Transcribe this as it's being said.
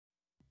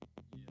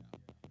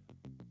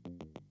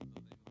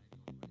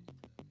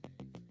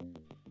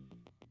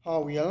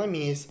Her real name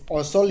is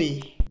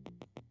Ohsoally.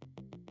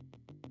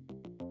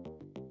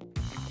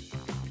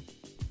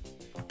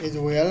 His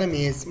real name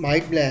is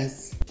Mike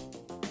Bless.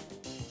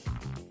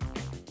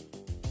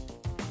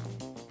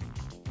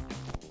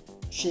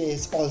 She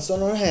is also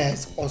known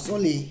as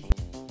Ohsoally.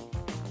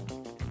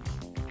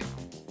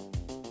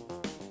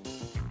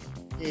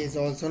 He is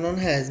also known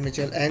as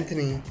Mitchell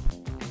Anthony.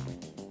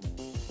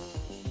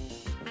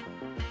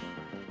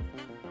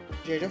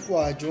 Date of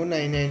birth June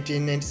 9,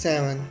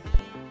 1997.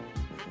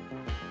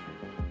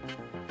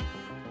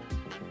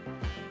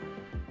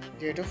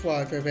 Date of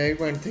birth February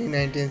 23,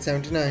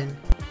 1979.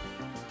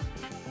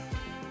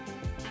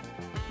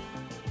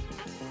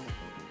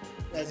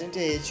 Present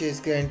age, she is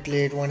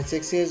currently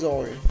 26 years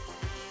old.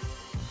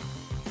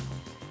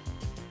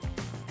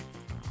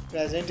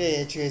 Present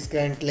age, she is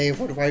currently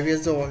 45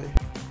 years old.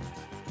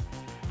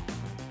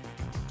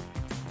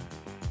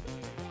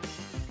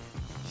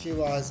 She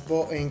was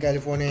born in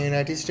California,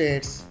 United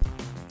States.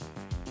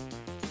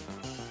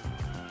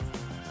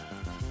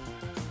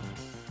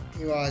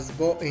 He was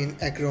born in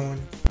Akron.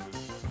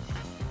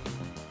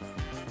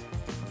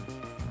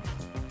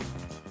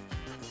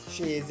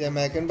 She is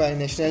American by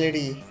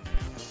nationality.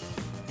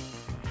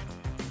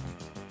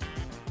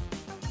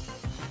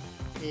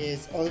 He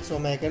is also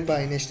American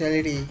by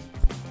nationality.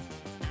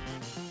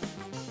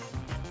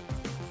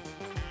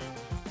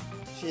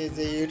 She is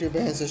a YouTuber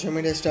and social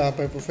media star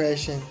by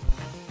profession.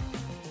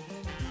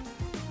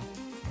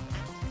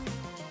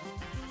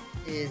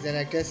 He is an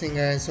actor,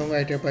 singer and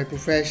songwriter by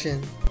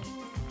profession.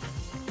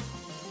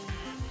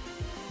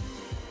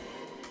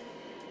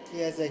 He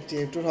is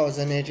active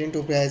 2018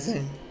 to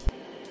present.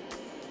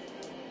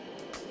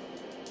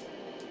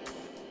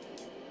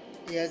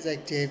 He is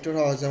active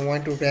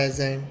 2001 to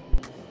present.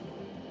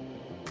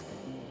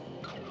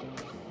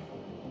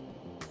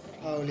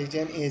 Her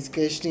religion is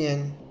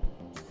Christian.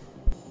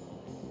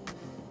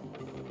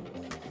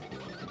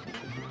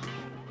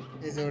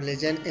 His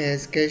religion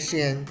is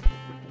Christian.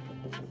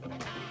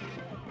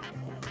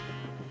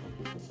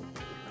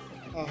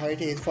 Her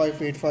height is 5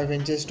 feet 5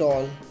 inches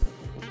tall.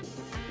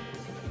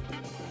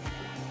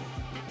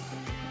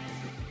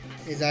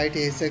 His height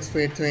is 6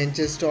 feet 3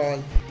 inches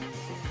tall.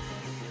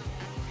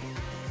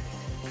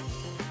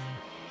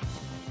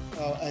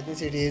 Her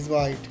ethnicity is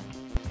white.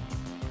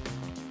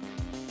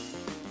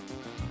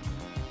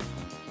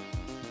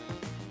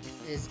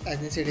 His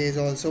ethnicity is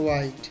also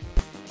white.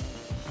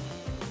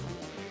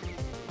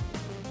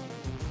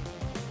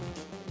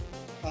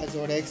 Her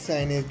zodiac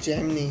sign is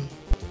Gemini.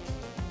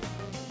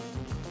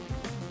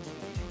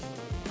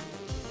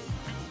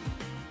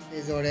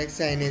 His zodiac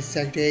sign is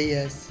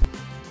Sagittarius.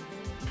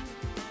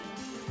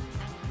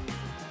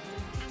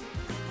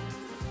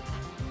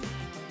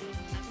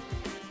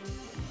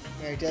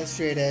 Marital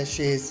status,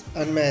 she is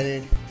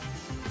unmarried.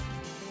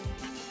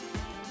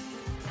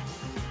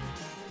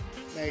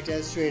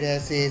 Marital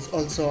status is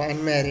also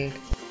unmarried.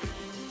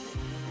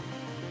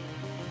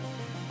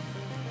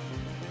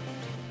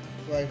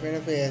 Boyfriend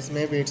affairs,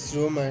 maybe it's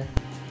rumor.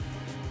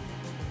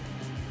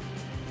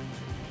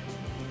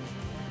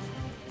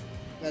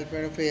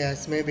 Girlfriend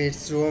affairs, maybe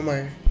it's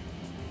rumor.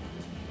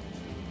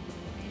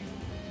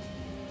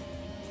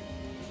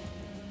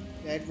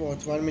 Net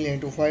worth $1 million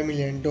to $5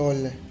 million.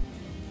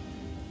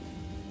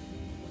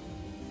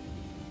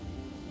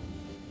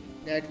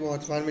 Net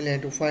worth $1 million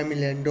to $5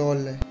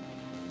 million.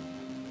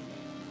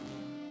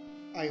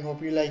 I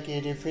hope you like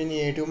it. If you're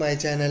new to my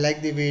channel,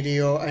 like the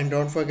video and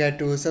don't forget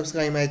to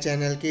subscribe my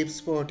channel. Keep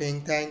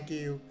supporting. Thank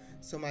you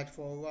so much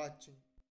for watching.